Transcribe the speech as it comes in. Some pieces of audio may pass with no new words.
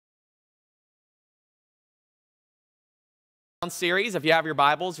Series. If you have your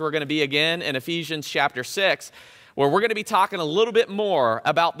Bibles, we're going to be again in Ephesians chapter 6, where we're going to be talking a little bit more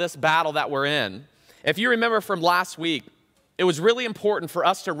about this battle that we're in. If you remember from last week, it was really important for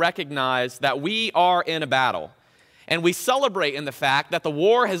us to recognize that we are in a battle. And we celebrate in the fact that the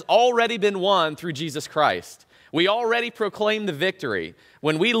war has already been won through Jesus Christ. We already proclaim the victory.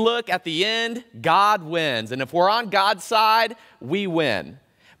 When we look at the end, God wins. And if we're on God's side, we win.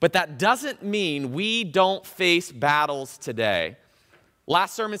 But that doesn't mean we don't face battles today.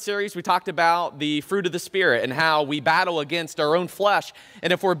 Last sermon series, we talked about the fruit of the Spirit and how we battle against our own flesh.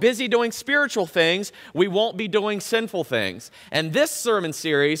 And if we're busy doing spiritual things, we won't be doing sinful things. And this sermon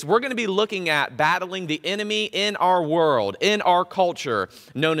series, we're going to be looking at battling the enemy in our world, in our culture,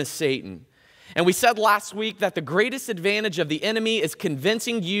 known as Satan. And we said last week that the greatest advantage of the enemy is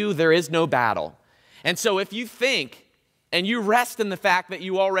convincing you there is no battle. And so if you think and you rest in the fact that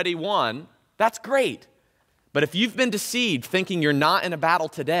you already won, that's great. But if you've been deceived thinking you're not in a battle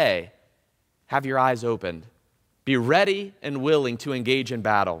today, have your eyes opened. Be ready and willing to engage in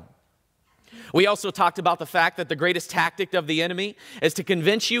battle. We also talked about the fact that the greatest tactic of the enemy is to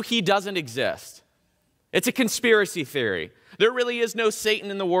convince you he doesn't exist. It's a conspiracy theory. There really is no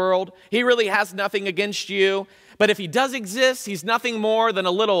Satan in the world. He really has nothing against you. But if he does exist, he's nothing more than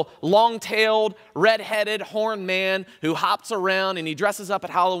a little long-tailed, red-headed, horned man who hops around and he dresses up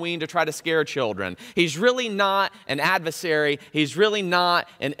at Halloween to try to scare children. He's really not an adversary. He's really not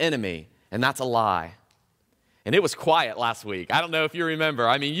an enemy. And that's a lie. And it was quiet last week. I don't know if you remember.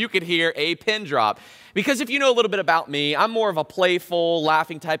 I mean, you could hear a pin drop. Because if you know a little bit about me, I'm more of a playful,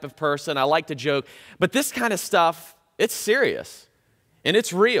 laughing type of person. I like to joke. But this kind of stuff, it's serious. And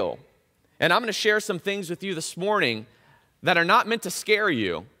it's real. And I'm going to share some things with you this morning that are not meant to scare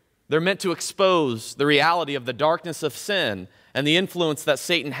you. They're meant to expose the reality of the darkness of sin and the influence that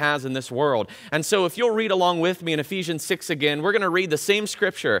Satan has in this world. And so if you'll read along with me in Ephesians 6 again, we're going to read the same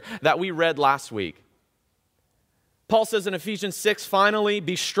scripture that we read last week. Paul says in Ephesians 6, finally,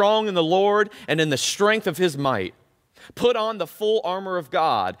 be strong in the Lord and in the strength of his might. Put on the full armor of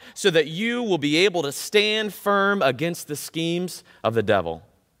God so that you will be able to stand firm against the schemes of the devil.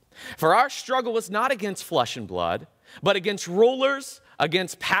 For our struggle is not against flesh and blood, but against rulers,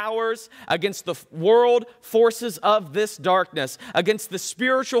 against powers, against the world forces of this darkness, against the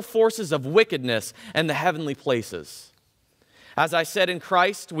spiritual forces of wickedness in the heavenly places. As I said in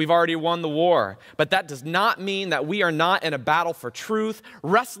Christ, we've already won the war, but that does not mean that we are not in a battle for truth,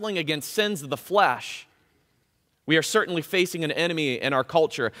 wrestling against sins of the flesh. We are certainly facing an enemy in our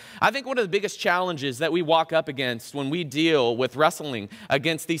culture. I think one of the biggest challenges that we walk up against when we deal with wrestling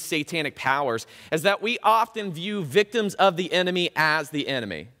against these satanic powers is that we often view victims of the enemy as the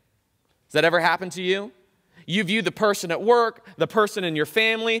enemy. Does that ever happen to you? You view the person at work, the person in your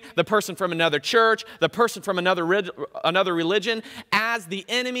family, the person from another church, the person from another religion as the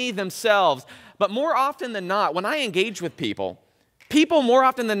enemy themselves. But more often than not, when I engage with people more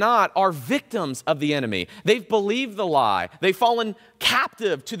often than not are victims of the enemy. They've believed the lie. They've fallen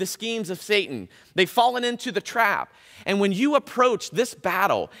captive to the schemes of Satan. They've fallen into the trap. And when you approach this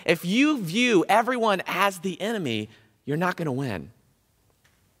battle, if you view everyone as the enemy, you're not going to win.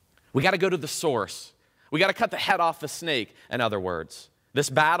 We got to go to the source. We got to cut the head off the snake, in other words. This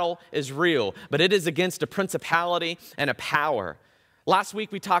battle is real, but it is against a principality and a power. Last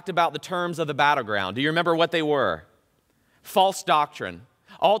week we talked about the terms of the battleground. Do you remember what they were? False doctrine.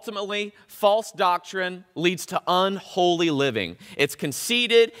 Ultimately, false doctrine leads to unholy living. It's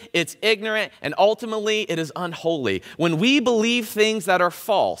conceited, it's ignorant, and ultimately it is unholy. When we believe things that are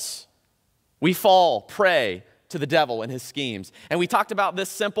false, we fall prey to the devil and his schemes. And we talked about this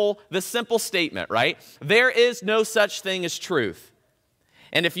simple statement, right? There is no such thing as truth.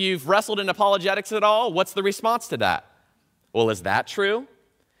 And if you've wrestled in apologetics at all, what's the response to that? Well, is that true?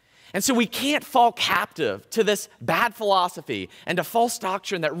 And so we can't fall captive to this bad philosophy and to false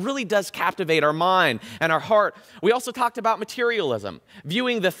doctrine that really does captivate our mind and our heart. We also talked about materialism,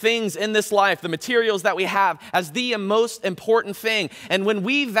 viewing the things in this life, the materials that we have, as the most important thing. And when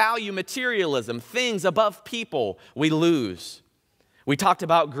we value materialism, things above people, we lose. We talked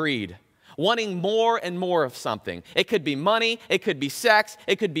about greed. Wanting more and more of something. It could be money, it could be sex,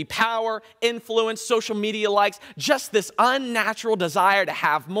 it could be power, influence, social media likes, just this unnatural desire to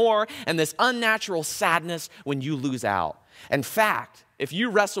have more and this unnatural sadness when you lose out. In fact, if you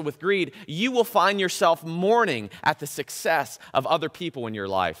wrestle with greed, you will find yourself mourning at the success of other people in your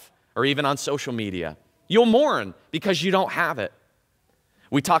life or even on social media. You'll mourn because you don't have it.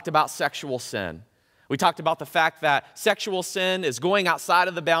 We talked about sexual sin. We talked about the fact that sexual sin is going outside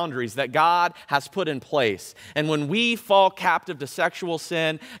of the boundaries that God has put in place. And when we fall captive to sexual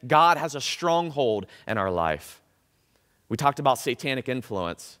sin, God has a stronghold in our life. We talked about satanic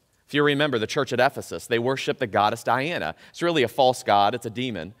influence. If you remember, the church at Ephesus, they worship the goddess Diana. It's really a false god. It's a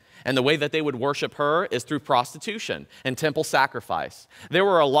demon. And the way that they would worship her is through prostitution and temple sacrifice. There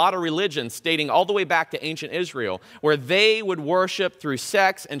were a lot of religions dating all the way back to ancient Israel where they would worship through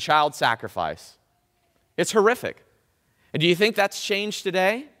sex and child sacrifice. It's horrific. And do you think that's changed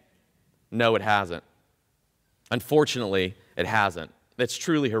today? No, it hasn't. Unfortunately, it hasn't. It's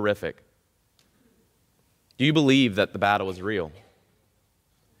truly horrific. Do you believe that the battle is real?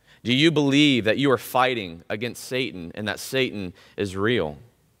 Do you believe that you are fighting against Satan and that Satan is real?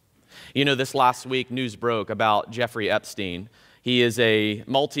 You know, this last week, news broke about Jeffrey Epstein. He is a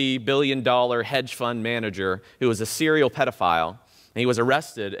multi-billion-dollar hedge fund manager who was a serial pedophile. And he was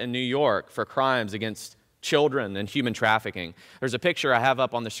arrested in New York for crimes against children and human trafficking. There's a picture I have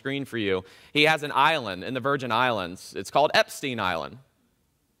up on the screen for you. He has an island in the Virgin Islands. It's called Epstein Island.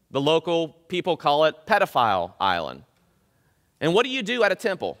 The local people call it Pedophile Island. And what do you do at a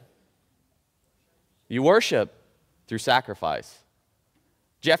temple? You worship through sacrifice.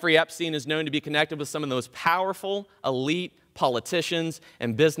 Jeffrey Epstein is known to be connected with some of the most powerful, elite politicians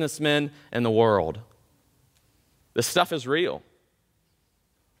and businessmen in the world. This stuff is real.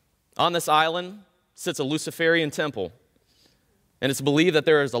 On this island sits a Luciferian temple, and it's believed that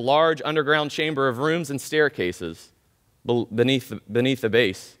there is a large underground chamber of rooms and staircases beneath the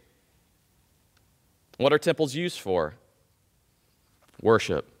base. What are temples used for?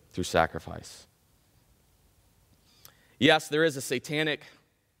 Worship through sacrifice. Yes, there is a satanic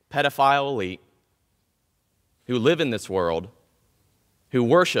pedophile elite who live in this world, who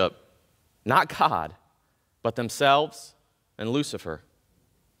worship not God, but themselves and Lucifer.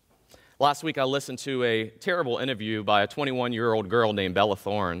 Last week I listened to a terrible interview by a 21-year-old girl named Bella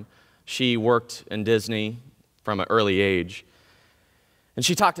Thorne. She worked in Disney from an early age. And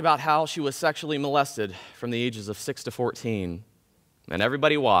she talked about how she was sexually molested from the ages of 6 to 14. And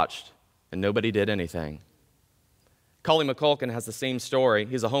everybody watched, and nobody did anything. Macaulay Culkin has the same story.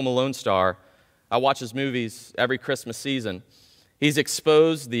 He's a Home Alone star. I watch his movies every Christmas season. He's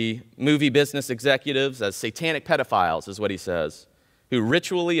exposed the movie business executives as satanic pedophiles, is what he says, who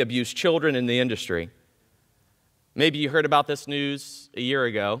ritually abuse children in the industry. Maybe you heard about this news a year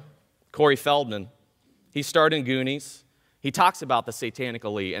ago. Corey Feldman, he starred in Goonies. He talks about the satanic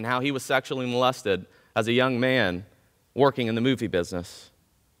elite and how he was sexually molested as a young man working in the movie business.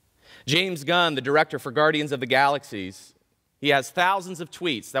 James Gunn, the director for Guardians of the Galaxies, he has thousands of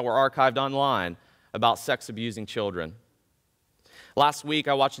tweets that were archived online about sex-abusing children. Last week,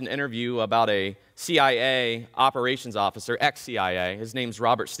 I watched an interview about a CIA operations officer, ex-CIA. His name's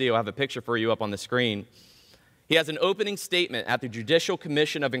Robert Steele. I have a picture for you up on the screen. He has an opening statement at the Judicial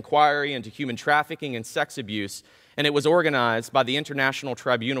Commission of Inquiry into Human Trafficking and Sex Abuse, and it was organized by the International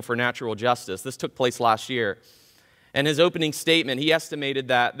Tribunal for Natural Justice. This took place last year. In his opening statement, he estimated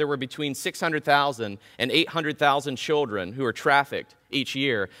that there were between 600,000 and 800,000 children who are trafficked each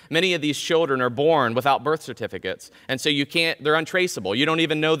year. Many of these children are born without birth certificates, and so they're untraceable. You don't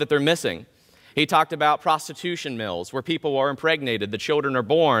even know that they're missing. He talked about prostitution mills where people are impregnated, the children are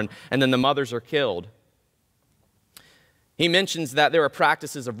born, and then the mothers are killed. He mentions that there are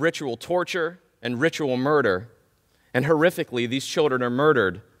practices of ritual torture and ritual murder, and horrifically, these children are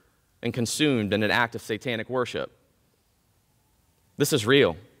murdered and consumed in an act of satanic worship. This is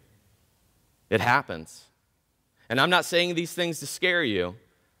real. It happens. And I'm not saying these things to scare you.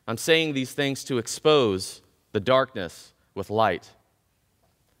 I'm saying these things to expose the darkness with light.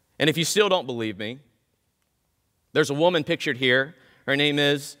 And if you still don't believe me, there's a woman pictured here. Her name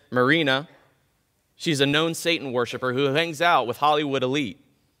is Marina. She's a known Satan worshiper who hangs out with Hollywood elite.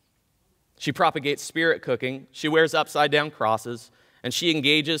 She propagates spirit cooking. She wears upside-down crosses. And she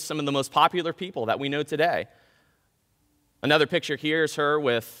engages some of the most popular people that we know today. Another picture here is her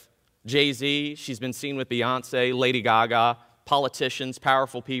with Jay-Z. She's been seen with Beyonce, Lady Gaga, politicians,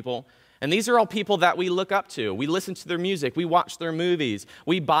 powerful people. And these are all people that we look up to. We listen to their music. We watch their movies.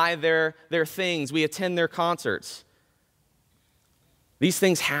 We buy their things. We attend their concerts. These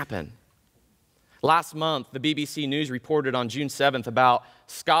things happen. Last month, the BBC News reported on June 7th about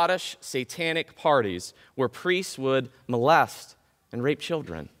Scottish satanic parties where priests would molest and rape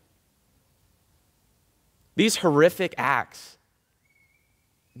children. These horrific acts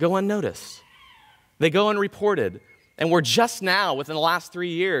go unnoticed. They go unreported. And we're just now, within the last 3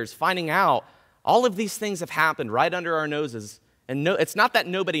 years, finding out all of these things have happened right under our noses. And it's not that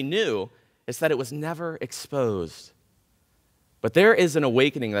nobody knew, it's that it was never exposed. But there is an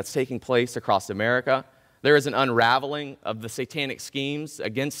awakening that's taking place across America. There is an unraveling of the satanic schemes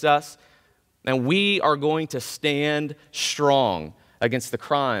against us. And we are going to stand strong against the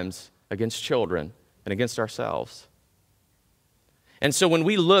crimes against children and against ourselves. And so when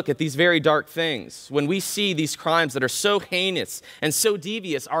we look at these very dark things, when we see these crimes that are so heinous and so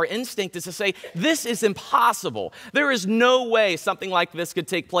devious, our instinct is to say, this is impossible. There is no way something like this could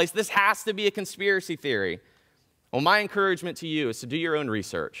take place. This has to be a conspiracy theory. Well, my encouragement to you is to do your own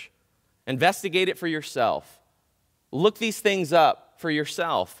research. Investigate it for yourself. Look these things up for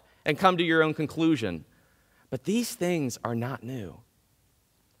yourself and come to your own conclusion. But these things are not new.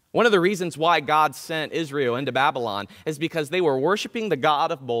 One of the reasons why God sent Israel into Babylon is because they were worshiping the god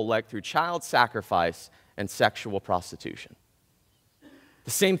of Molech through child sacrifice and sexual prostitution.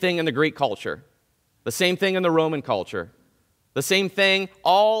 The same thing in the Greek culture, the same thing in the Roman culture, the same thing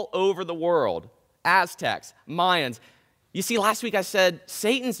all over the world. Aztecs, Mayans. You see, last week I said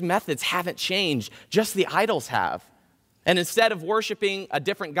Satan's methods haven't changed, just the idols have. And instead of worshiping a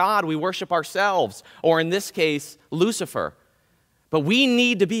different god, we worship ourselves, or in this case, Lucifer. But we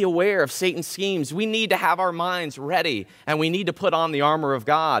need to be aware of Satan's schemes. We need to have our minds ready, and we need to put on the armor of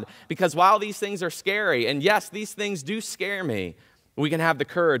God. Because while these things are scary, and yes, these things do scare me, we can have the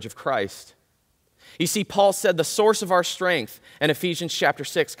courage of Christ. You see, Paul said the source of our strength in Ephesians chapter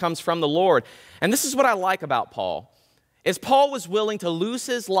 6 comes from the Lord. And this is what I like about Paul, is Paul was willing to lose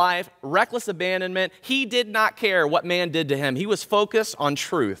his life, reckless abandonment. He did not care what man did to him. He was focused on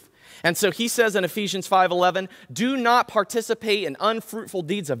truth. And so he says in Ephesians 5:11, do not participate in unfruitful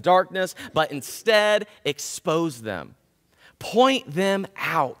deeds of darkness, but instead expose them. Point them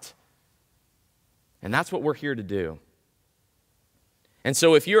out. And that's what we're here to do. And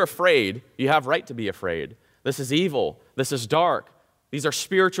so if you're afraid, you have right to be afraid. This is evil. This is dark. These are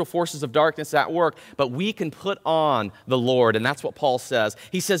spiritual forces of darkness at work, but we can put on the Lord, and that's what Paul says.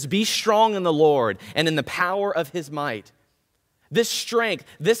 He says, be strong in the Lord and in the power of his might. This strength,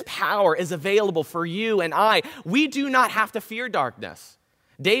 this power is available for you and I. We do not have to fear darkness.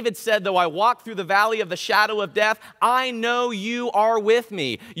 David said, though I walk through the valley of the shadow of death, I know you are with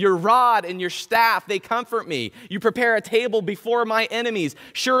me. Your rod and your staff, they comfort me. You prepare a table before my enemies.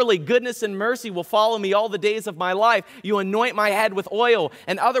 Surely goodness and mercy will follow me all the days of my life. You anoint my head with oil.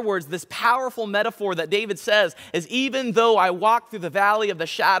 In other words, this powerful metaphor that David says is, even though I walk through the valley of the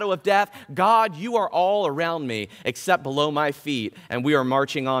shadow of death, God, you are all around me except below my feet, and we are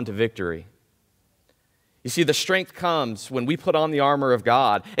marching on to victory. You see, the strength comes when we put on the armor of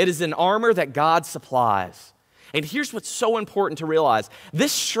God. It is an armor that God supplies. And here's what's so important to realize.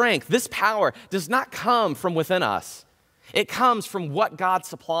 This strength, this power, does not come from within us. It comes from what God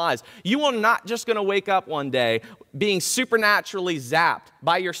supplies. You are not just going to wake up one day being supernaturally zapped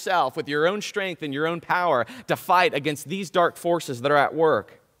by yourself with your own strength and your own power to fight against these dark forces that are at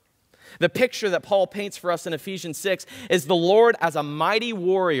work. The picture that Paul paints for us in Ephesians 6 is the Lord as a mighty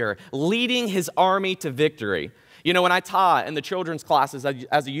warrior leading his army to victory. You know, when I taught in the children's classes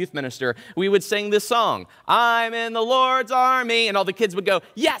as a youth minister, we would sing this song, I'm in the Lord's army, and all the kids would go,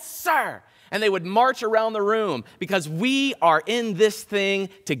 yes, sir, and they would march around the room because we are in this thing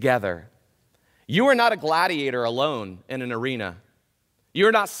together. You are not a gladiator alone in an arena. You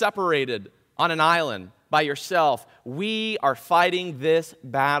are not separated on an island by yourself. We are fighting this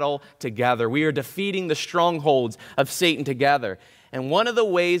battle together. We are defeating the strongholds of Satan together. And one of the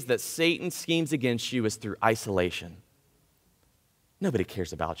ways that Satan schemes against you is through isolation. Nobody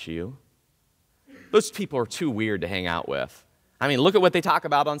cares about you. Those people are too weird to hang out with. I mean, look at what they talk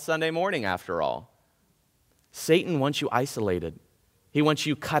about on Sunday morning, after all. Satan wants you isolated. He wants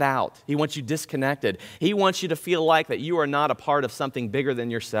you cut out. He wants you disconnected. He wants you to feel like that you are not a part of something bigger than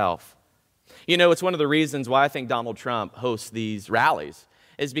yourself. You know, it's one of the reasons why I think Donald Trump hosts these rallies,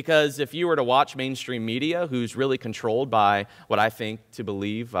 is because if you were to watch mainstream media, who's really controlled by what I think to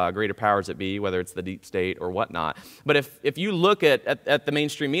believe greater powers that be, whether it's the deep state or whatnot, but if you look at the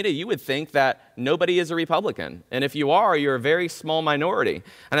mainstream media, you would think that nobody is a Republican. And if you are, you're a very small minority.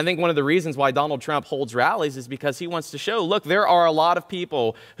 And I think one of the reasons why Donald Trump holds rallies is because he wants to show, look, there are a lot of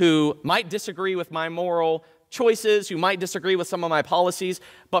people who might disagree with my moral choices, who might disagree with some of my policies,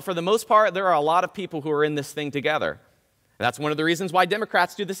 but for the most part, there are a lot of people who are in this thing together. And that's one of the reasons why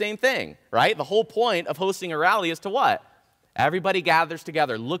Democrats do the same thing, right? The whole point of hosting a rally is to what? Everybody gathers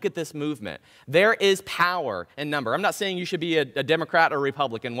together. Look at this movement. There is power in number. I'm not saying you should be a Democrat or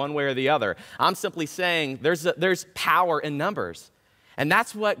Republican one way or the other. I'm simply saying there's power in numbers. And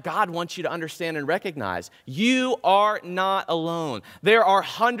that's what God wants you to understand and recognize. You are not alone. There are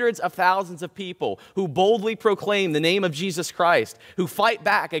hundreds of thousands of people who boldly proclaim the name of Jesus Christ, who fight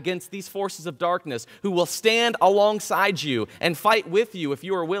back against these forces of darkness, who will stand alongside you and fight with you if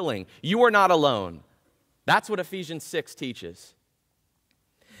you are willing. You are not alone. That's what Ephesians 6 teaches.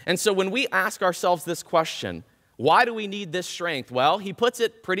 And so when we ask ourselves this question, Why do we need this strength? Well, he puts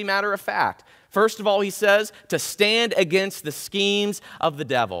it pretty matter of fact. First of all, he says to stand against the schemes of the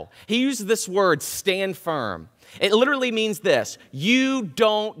devil. He uses this word, stand firm. It literally means this: you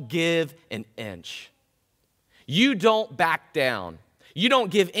don't give an inch. You don't back down. You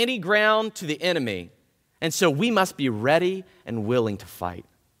don't give any ground to the enemy. And so we must be ready and willing to fight.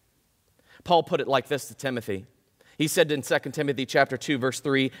 Paul put it like this to Timothy. He said in 2 Timothy chapter 2, verse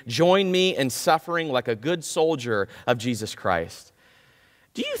 3, "Join me in suffering like a good soldier of Jesus Christ."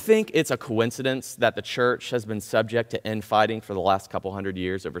 Do you think it's a coincidence that the church has been subject to infighting for the last couple hundred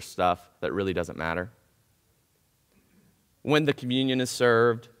years over stuff that really doesn't matter? When the communion is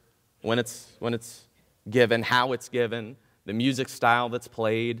served, when it's given, how it's given, the music style that's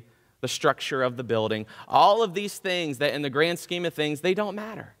played, the structure of the building, all of these things that in the grand scheme of things, they don't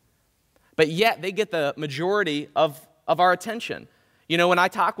matter. But yet they get the majority of our attention. You know, when I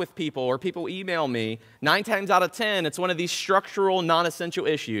talk with people or people email me, 9 times out of 10, it's one of these structural, non-essential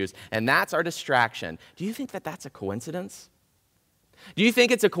issues, and that's our distraction. Do you think that that's a coincidence? Do you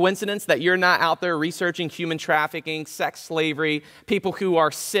think it's a coincidence that you're not out there researching human trafficking, sex slavery, people who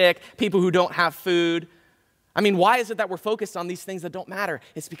are sick, people who don't have food? I mean, why is it that we're focused on these things that don't matter?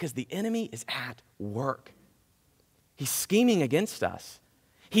 It's because the enemy is at work. He's scheming against us.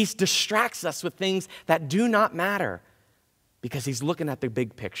 He distracts us with things that do not matter because he's looking at the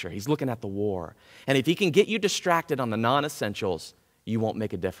big picture. He's looking at the war. And if he can get you distracted on the non-essentials, you won't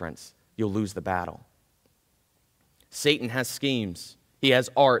make a difference. You'll lose the battle. Satan has schemes. He has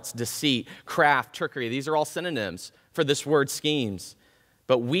arts, deceit, craft, trickery. These are all synonyms for this word schemes.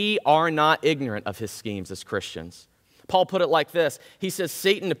 But we are not ignorant of his schemes as Christians. Paul put it like this. He says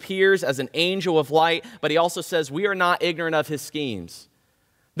Satan appears as an angel of light, but he also says we are not ignorant of his schemes.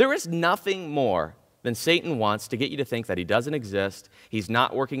 There is nothing more than Satan wants to get you to think that he doesn't exist, he's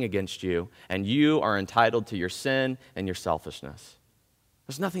not working against you, and you are entitled to your sin and your selfishness.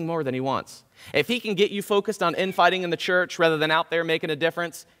 There's nothing more than he wants. If he can get you focused on infighting in the church rather than out there making a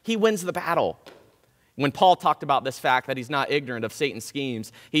difference, he wins the battle. When Paul talked about this fact that he's not ignorant of Satan's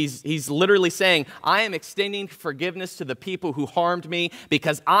schemes, he's literally saying, I am extending forgiveness to the people who harmed me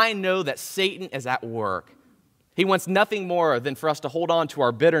because I know that Satan is at work. He wants nothing more than for us to hold on to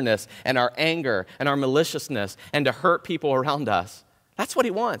our bitterness and our anger and our maliciousness and to hurt people around us. That's what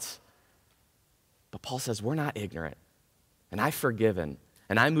he wants. But Paul says, we're not ignorant. And I've forgiven.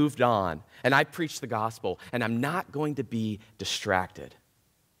 And I moved on. And I preached the gospel. And I'm not going to be distracted.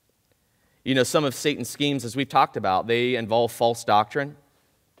 You know, some of Satan's schemes, as we've talked about, they involve false doctrine.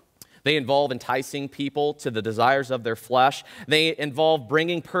 They involve enticing people to the desires of their flesh. They involve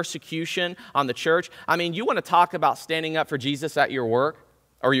bringing persecution on the church. I mean, you want to talk about standing up for Jesus at your work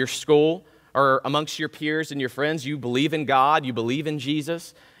or your school or amongst your peers and your friends. You believe in God. You believe in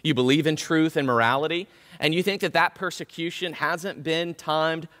Jesus. You believe in truth and morality. And you think that that persecution hasn't been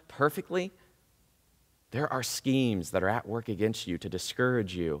timed perfectly. There are schemes that are at work against you to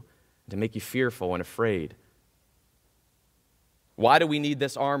discourage you, to make you fearful and afraid. Why do we need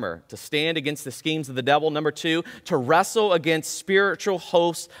this armor? To stand against the schemes of the devil. Number 2, to wrestle against spiritual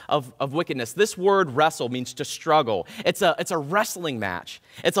hosts of wickedness. This word wrestle means to struggle. It's a wrestling match.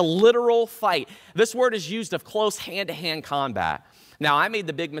 It's a literal fight. This word is used of close hand-to-hand combat. Now, I made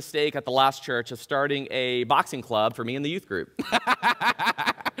the big mistake at the last church of starting a boxing club for me and the youth group.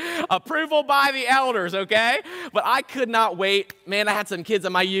 Approval by the elders, okay? But I could not wait. Man, I had some kids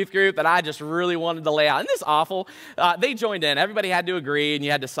in my youth group that I just really wanted to lay out. Isn't this awful? They joined in. Everybody had to agree and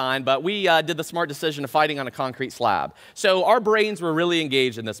you had to sign, but we did the smart decision of fighting on a concrete slab. So our brains were really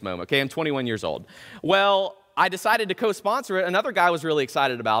engaged in this moment, okay? I'm 21 years old. Well, I decided to co-sponsor it. Another guy was really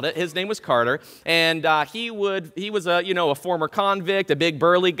excited about it. His name was Carter, and he was a former convict, a big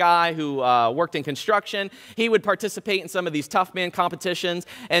burly guy who worked in construction. He would participate in some of these tough man competitions,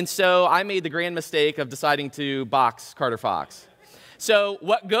 and so I made the grand mistake of deciding to box Carter Fox. So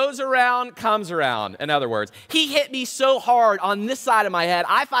what goes around comes around, in other words. He hit me so hard on this side of my head,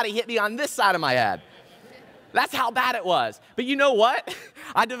 I thought he hit me on this side of my head. That's how bad it was. But you know what?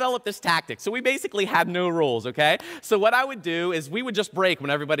 I developed this tactic. So we basically had no rules, okay? So what I would do is we would just break when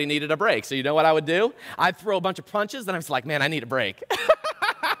everybody needed a break. So you know what I would do? I'd throw a bunch of punches, then I was like, man, I need a break.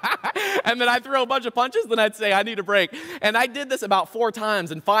 And then I'd throw a bunch of punches, then I'd say, I need a break. And I did this about 4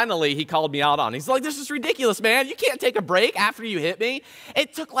 times, and finally he called me out on it. He's like, this is ridiculous, man. You can't take a break after you hit me.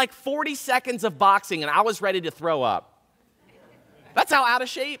 It took like 40 seconds of boxing, and I was ready to throw up. That's how out of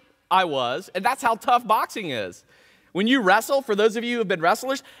shape I was, and that's how tough boxing is. When you wrestle, for those of you who have been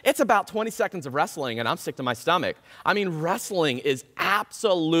wrestlers, it's about 20 seconds of wrestling, and I'm sick to my stomach. I mean, wrestling is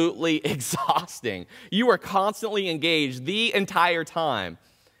absolutely exhausting. You are constantly engaged the entire time.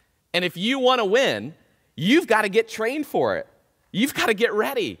 And if you want to win, You've got to get trained for it. You've got to get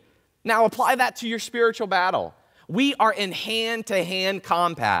ready. Now apply that to your spiritual battle. We are in hand-to-hand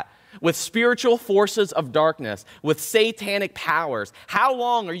combat with spiritual forces of darkness, with satanic powers. How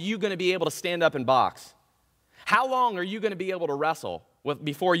long are you going to be able to stand up and box? How long are you going to be able to wrestle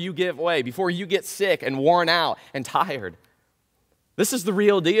before you give way, before you get sick and worn out and tired? This is the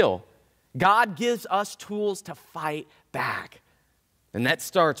real deal. God gives us tools to fight back. And that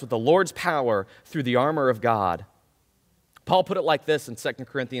starts with the Lord's power through the armor of God. Paul put it like this in 2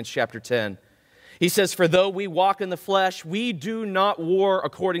 Corinthians chapter 10. He says, "For though we walk in the flesh, we do not war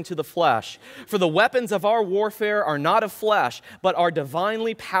according to the flesh. For the weapons of our warfare are not of flesh, but are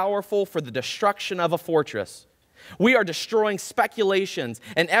divinely powerful for the destruction of a fortress. We are destroying speculations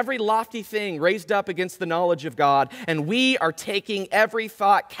and every lofty thing raised up against the knowledge of God, and we are taking every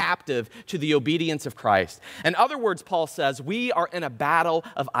thought captive to the obedience of Christ." In other words, Paul says, we are in a battle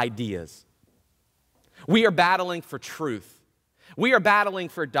of ideas. We are battling for truth. We are battling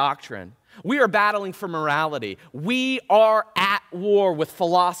for doctrine. We are battling for morality. We are at war with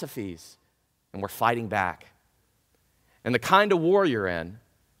philosophies, and we're fighting back. And the kind of war you're in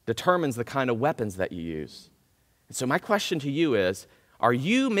determines the kind of weapons that you use. And so my question to you is, are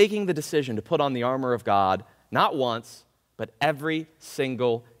you making the decision to put on the armor of God not once, but every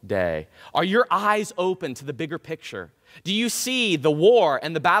single day? Are your eyes open to the bigger picture? Do you see the war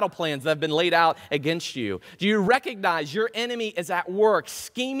and the battle plans that have been laid out against you? Do you recognize your enemy is at work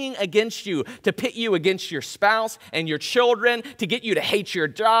scheming against you to pit you against your spouse and your children, to get you to hate your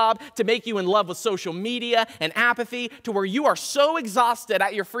job, to make you in love with social media and apathy, to where you are so exhausted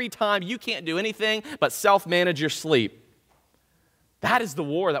at your free time you can't do anything but self-manage your sleep? That is the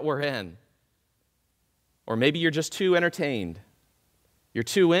war that we're in. Or maybe you're just too entertained. You're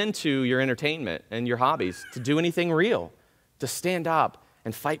too into your entertainment and your hobbies to do anything real, to stand up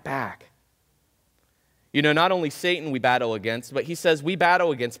and fight back. You know, not only Satan we battle against, but he says we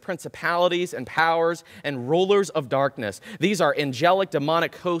battle against principalities and powers and rulers of darkness. These are angelic,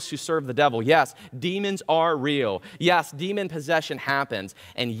 demonic hosts who serve the devil. Yes, demons are real. Yes, demon possession happens.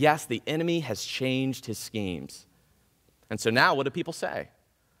 And yes, the enemy has changed his schemes. And so now what do people say?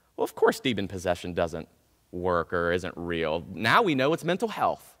 Well, of course demon possession doesn't work or isn't real. Now we know it's mental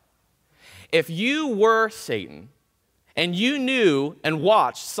health. If you were Satan and you knew and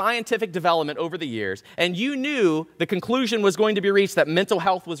watched scientific development over the years and you knew the conclusion was going to be reached that mental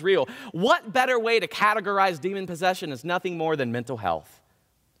health was real, what better way to categorize demon possession as nothing more than mental health?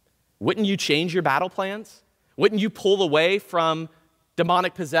 Wouldn't you change your battle plans? Wouldn't you pull away from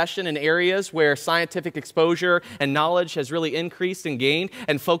demonic possession in areas where scientific exposure and knowledge has really increased and gained,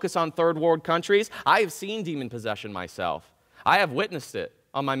 and focus on third world countries? I have seen demon possession myself. I have witnessed it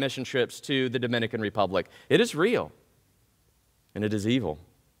on my mission trips to the Dominican Republic. It is real, and it is evil.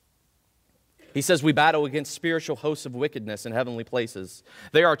 He says we battle against spiritual hosts of wickedness in heavenly places.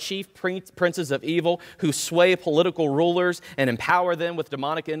 They are chief princes of evil who sway political rulers and empower them with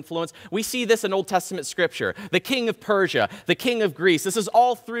demonic influence. We see this in Old Testament scripture. The king of Persia, the king of Greece. This is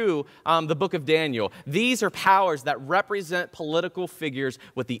all through the book of Daniel. These are powers that represent political figures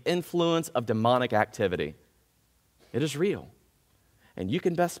with the influence of demonic activity. It is real. And you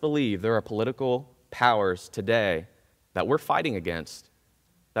can best believe there are political powers today that we're fighting against,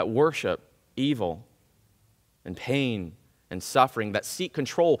 that worship evil and pain and suffering, that seek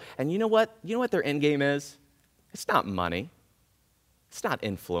control. And you know what? You know what their end game is? It's not money. It's not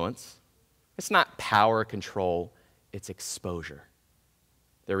influence. It's not power control. It's exposure.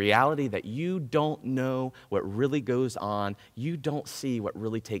 The reality that you don't know what really goes on, you don't see what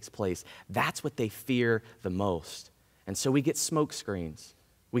really takes place. That's what they fear the most. And so we get smoke screens.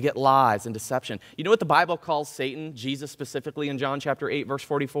 We get lies and deception. You know what the Bible calls Satan, Jesus specifically in John chapter 8, verse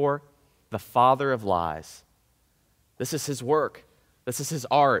 44? The father of lies. This is his work. This is his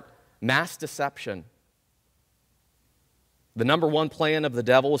art. Mass deception. The number one plan of the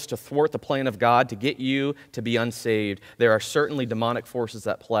devil is to thwart the plan of God, to get you to be unsaved. There are certainly demonic forces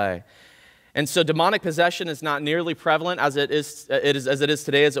at play. And so demonic possession is not nearly prevalent as it is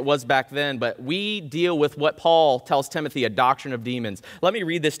today as it was back then, but we deal with what Paul tells Timothy, a doctrine of demons. Let me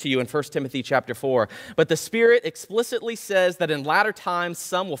read this to you in 1 Timothy chapter 4. But the Spirit explicitly says that in latter times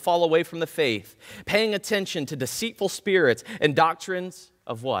some will fall away from the faith, paying attention to deceitful spirits and doctrines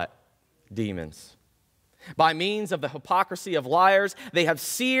of what? Demons. By means of the hypocrisy of liars, they have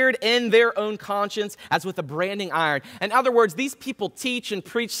seared in their own conscience as with a branding iron. In other words, these people teach and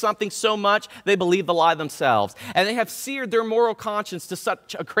preach something so much, they believe the lie themselves. And they have seared their moral conscience to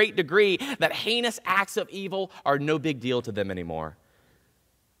such a great degree that heinous acts of evil are no big deal to them anymore.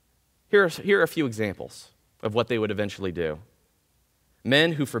 Here are a few examples of what they would eventually do.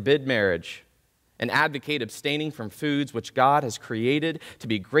 Men who forbid marriage and advocate abstaining from foods which God has created to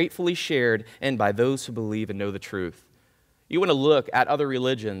be gratefully shared in by those who believe and know the truth. You want to look at other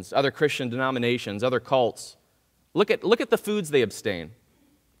religions, other Christian denominations, other cults. Look at the foods they abstain.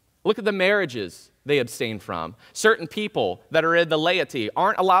 Look at the marriages they abstain from. Certain people that are in the laity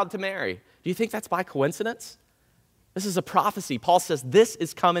aren't allowed to marry. Do you think that's by coincidence? This is a prophecy. Paul says this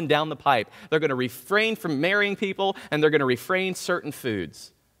is coming down the pipe. They're going to refrain from marrying people, and they're going to refrain certain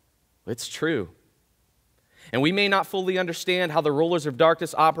foods. It's true. And we may not fully understand how the rulers of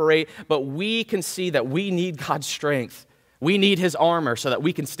darkness operate, but we can see that we need God's strength. We need his armor so that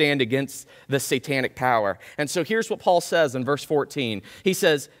we can stand against the satanic power. And so here's what Paul says in verse 14. He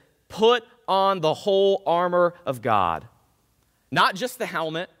says, put on the whole armor of God. Not just the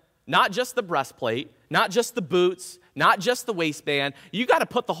helmet, not just the breastplate, not just the boots, not just the waistband. You got to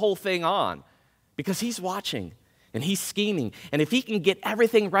put the whole thing on because he's watching and he's scheming. And if he can get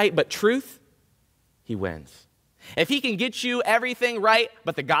everything right but truth, he wins. If he can get you everything right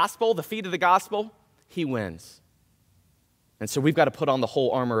but the gospel, the feet of the gospel, he wins. And so we've got to put on the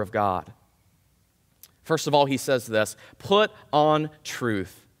whole armor of God. First of all, he says this, put on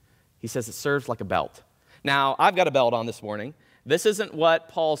truth. He says it serves like a belt. Now, I've got a belt on this morning. This isn't what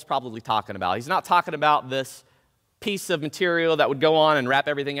Paul's probably talking about. He's not talking about this piece of material that would go on and wrap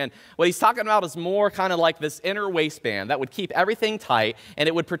everything in. What he's talking about is more kind of like this inner waistband that would keep everything tight and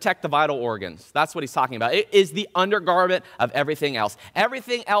it would protect the vital organs. That's what he's talking about. It is the undergarment of everything else.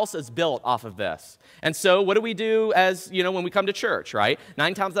 Everything else is built off of this. And so what do we do as, when we come to church, right?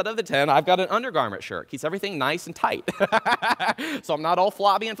 9 times out of the 10, I've got an undergarment shirt. Keeps everything nice and tight. So I'm not all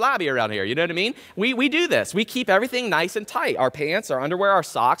flabby and flabby around here. You know what I mean? We do this. We keep everything nice and tight. Our pants, our underwear, our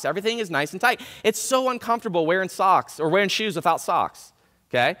socks, everything is nice and tight. It's so uncomfortable wearing socks or wearing shoes without socks,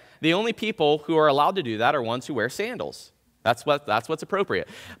 okay? The only people who are allowed to do that are ones who wear sandals. That's what's appropriate.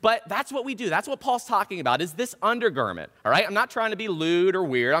 But that's what we do. That's what Paul's talking about is this undergarment, all right? I'm not trying to be lewd or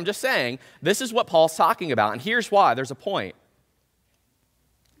weird. I'm just saying this is what Paul's talking about, and here's why. There's a point.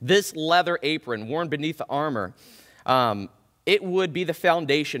 This leather apron worn beneath the armor, it would be the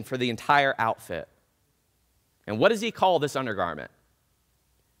foundation for the entire outfit. And what does he call this undergarment?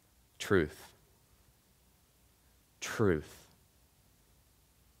 Truth. Truth.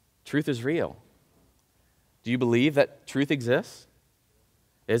 Truth is real. Do you believe that truth exists?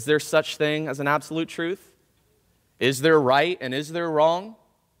 Is there such thing as an absolute truth? Is there right and is there wrong?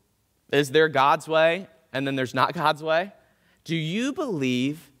 Is there God's way and then there's not God's way? Do you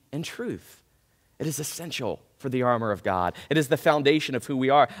believe in truth? It is essential for the armor of God. It is the foundation of who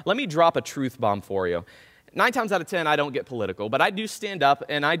we are. Let me drop a truth bomb for you. 9 times out of 10, I don't get political, but I do stand up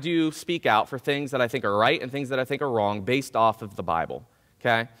and I do speak out for things that I think are right and things that I think are wrong based off of the Bible,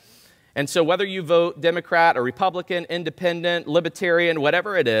 okay? And so whether you vote Democrat or Republican, independent, libertarian,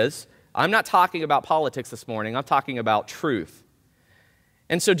 whatever it is, I'm not talking about politics this morning. I'm talking about truth.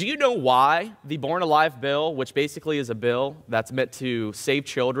 And so do you know why the Born Alive bill, which basically is a bill that's meant to save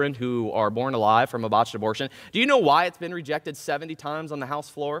children who are born alive from a botched abortion, do you know why it's been rejected 70 times on the House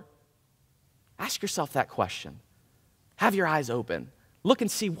floor? Ask yourself that question. Have your eyes open. Look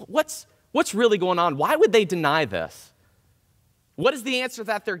and see what's really going on. Why would they deny this? What is the answer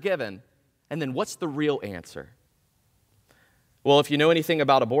that they're given? And then what's the real answer? Well, if you know anything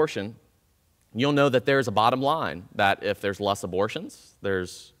about abortion, you'll know that there's a bottom line, that if there's less abortions,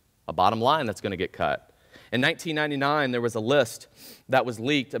 there's a bottom line that's going to get cut. In 1999, there was a list that was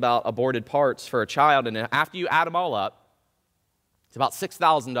leaked about aborted parts for a child, and after you add them all up, it's about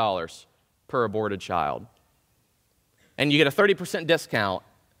 $6,000 per aborted child. And you get a 30% discount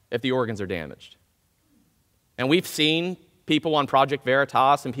if the organs are damaged. And we've seen people on Project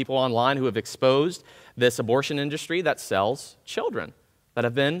Veritas and people online who have exposed this abortion industry that sells children that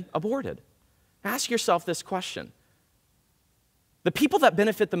have been aborted. Ask yourself this question. The people that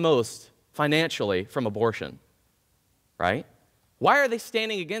benefit the most financially from abortion, right? Why are they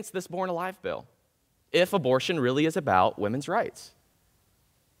standing against this Born Alive bill if abortion really is about women's rights?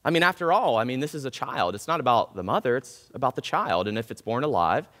 I mean, after all, this is a child. It's not about the mother, it's about the child. And if it's born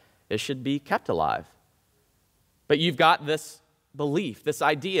alive, it should be kept alive. But you've got this belief, this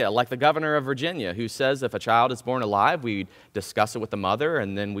idea, like the governor of Virginia, who says if a child is born alive, we discuss it with the mother,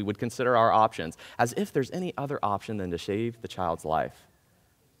 and then we would consider our options, as if there's any other option than to save the child's life.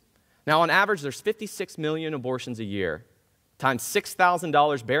 Now, on average, there's 56 million abortions a year. Times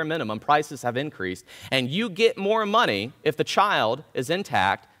 $6,000 bare minimum, prices have increased, and you get more money if the child is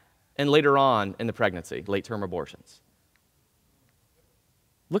intact and later on in the pregnancy, late-term abortions.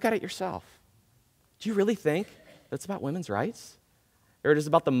 Look at it yourself. Do you really think that's about women's rights? Or it is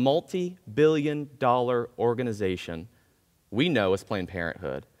about the multi-billion-dollar organization we know as Planned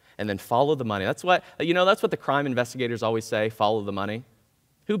Parenthood. and then follow the money. That's what the crime investigators always say, follow the money.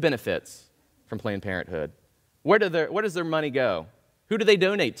 Who benefits from Planned Parenthood? Where does their money go? Who do they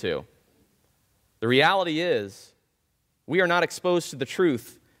donate to? The reality is, we are not exposed to the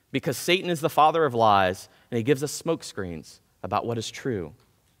truth because Satan is the father of lies, and he gives us smoke screens about what is true.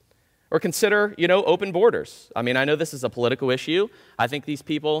 Or consider, open borders. I mean, I know this is a political issue. I think these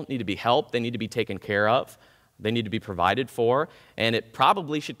people need to be helped. They need to be taken care of. They need to be provided for. And it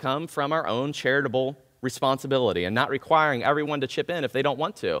probably should come from our own charitable responsibility and not requiring everyone to chip in if they don't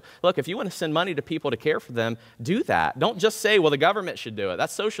want to. Look, if you want to send money to people to care for them, do that. Don't just say, well, the government should do it.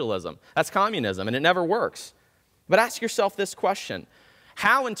 That's socialism. That's communism, and it never works. But ask yourself this question.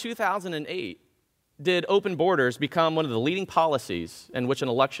 How in 2008 did open borders become one of the leading policies in which an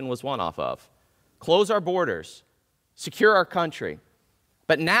election was won off of? Close our borders, secure our country.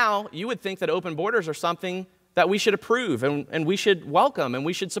 But now you would think that open borders are something that we should approve and we should welcome and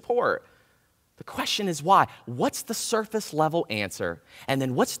we should support. The question is why? What's the surface level answer? And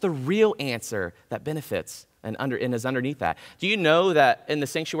then what's the real answer that benefits and is underneath that? Do you know that in the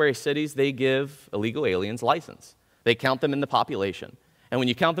sanctuary cities, they give illegal aliens license? They count them in the population. And when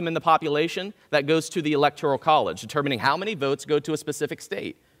you count them in the population, that goes to the Electoral College, determining how many votes go to a specific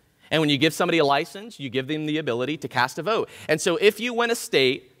state. And when you give somebody a license, you give them the ability to cast a vote. And so if you win a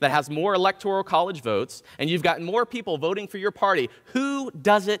state that has more Electoral College votes, and you've got more people voting for your party, who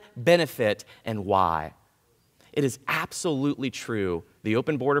does it benefit and why? It is absolutely true. The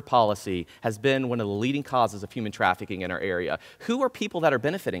open border policy has been one of the leading causes of human trafficking in our area. Who are people that are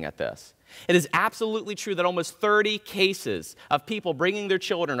benefiting at this? It is absolutely true that almost 30 cases of people bringing their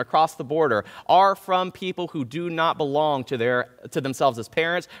children across the border are from people who do not belong to themselves as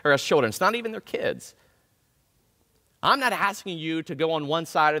parents or as children. It's not even their kids. I'm not asking you to go on one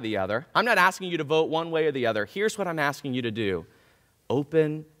side or the other. I'm not asking you to vote one way or the other. Here's what I'm asking you to do.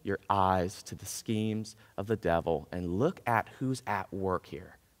 Open your eyes to the schemes of the devil and look at who's at work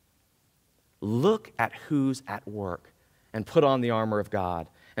here. Look at who's at work and put on the armor of God.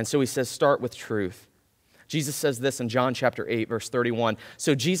 And so he says, start with truth. Jesus says this in John chapter 8, verse 31.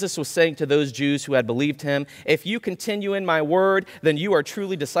 So Jesus was saying to those Jews who had believed him, if you continue in my word, then you are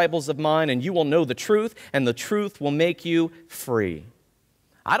truly disciples of mine, and you will know the truth, and the truth will make you free.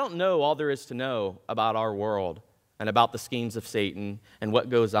 I don't know all there is to know about our world and about the schemes of Satan and what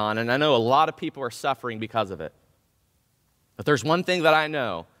goes on. And I know a lot of people are suffering because of it. But there's one thing that I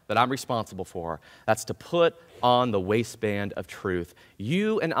know that I'm responsible for. That's to put on the waistband of truth.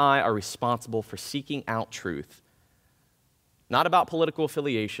 You and I are responsible for seeking out truth. Not about political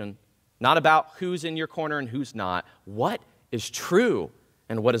affiliation, not about who's in your corner and who's not. What is true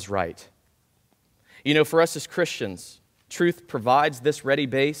and what is right? For us as Christians, truth provides this ready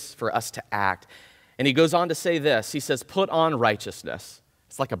base for us to act. And he goes on to say this. He says, put on righteousness.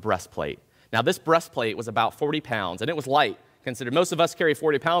 It's like a breastplate. Now, this breastplate was about 40 pounds, and it was light. Considered most of us carry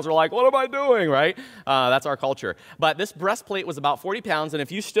 40 pounds. We're like, what am I doing, right? That's our culture. But this breastplate was about 40 pounds, and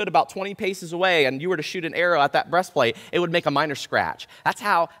if you stood about 20 paces away and you were to shoot an arrow at that breastplate, it would make a minor scratch. That's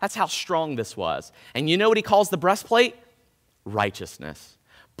how strong this was. And you know what he calls the breastplate? Righteousness.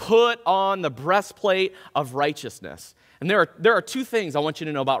 Put on the breastplate of righteousness. And there are two things I want you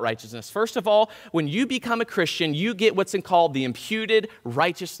to know about righteousness. First of all, when you become a Christian, you get what's called the imputed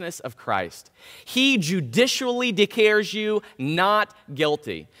righteousness of Christ. He judicially declares you not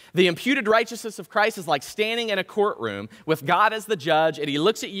guilty. The imputed righteousness of Christ is like standing in a courtroom with God as the judge, and he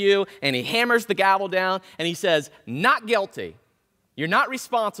looks at you, and he hammers the gavel down, and he says, not guilty. You're not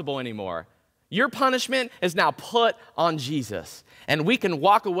responsible anymore. Your punishment is now put on Jesus. And we can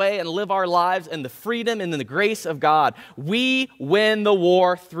walk away and live our lives in the freedom and in the grace of God. We win the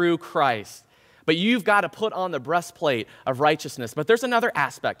war through Christ. But you've got to put on the breastplate of righteousness. But there's another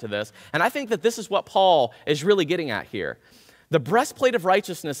aspect to this, and I think that this is what Paul is really getting at here. The breastplate of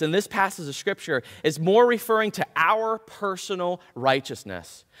righteousness in this passage of Scripture is more referring to our personal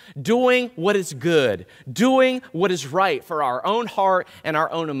righteousness. Doing what is good, doing what is right for our own heart and our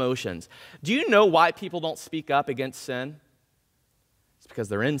own emotions. Do you know why people don't speak up against sin? It's because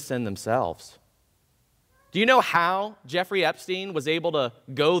they're in sin themselves. Do you know how Jeffrey Epstein was able to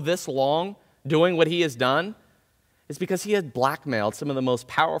go this long doing what he has done? It's because he had blackmailed some of the most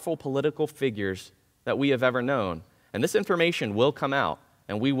powerful political figures that we have ever known. And this information will come out,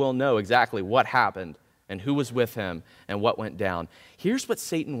 and we will know exactly what happened and who was with him and what went down. Here's what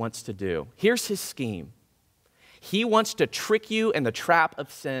Satan wants to do. Here's his scheme. He wants to trick you in the trap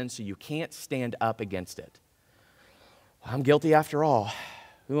of sin so you can't stand up against it. Well, I'm guilty after all.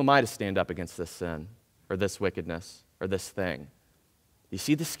 Who am I to stand up against this sin or this wickedness or this thing? You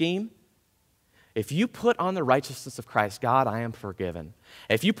see the scheme? If you put on the righteousness of Christ, God, I am forgiven.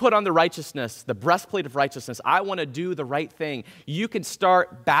 If you put on the righteousness, the breastplate of righteousness, I want to do the right thing, you can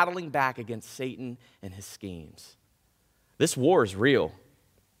start battling back against Satan and his schemes. This war is real.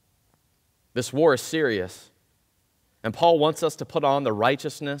 This war is serious. And Paul wants us to put on the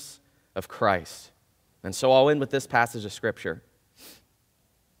righteousness of Christ. And so I'll end with this passage of Scripture.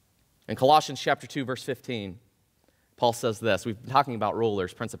 In Colossians chapter 2, verse 15, Paul says this. We've been talking about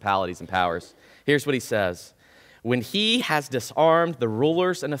rulers, principalities, and powers. Here's what he says. When he has disarmed the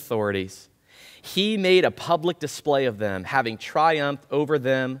rulers and authorities, he made a public display of them, having triumphed over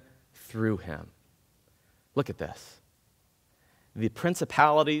them through him. Look at this. The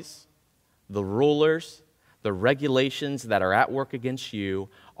principalities, the rulers, the regulations that are at work against you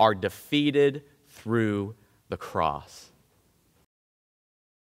are defeated through the cross.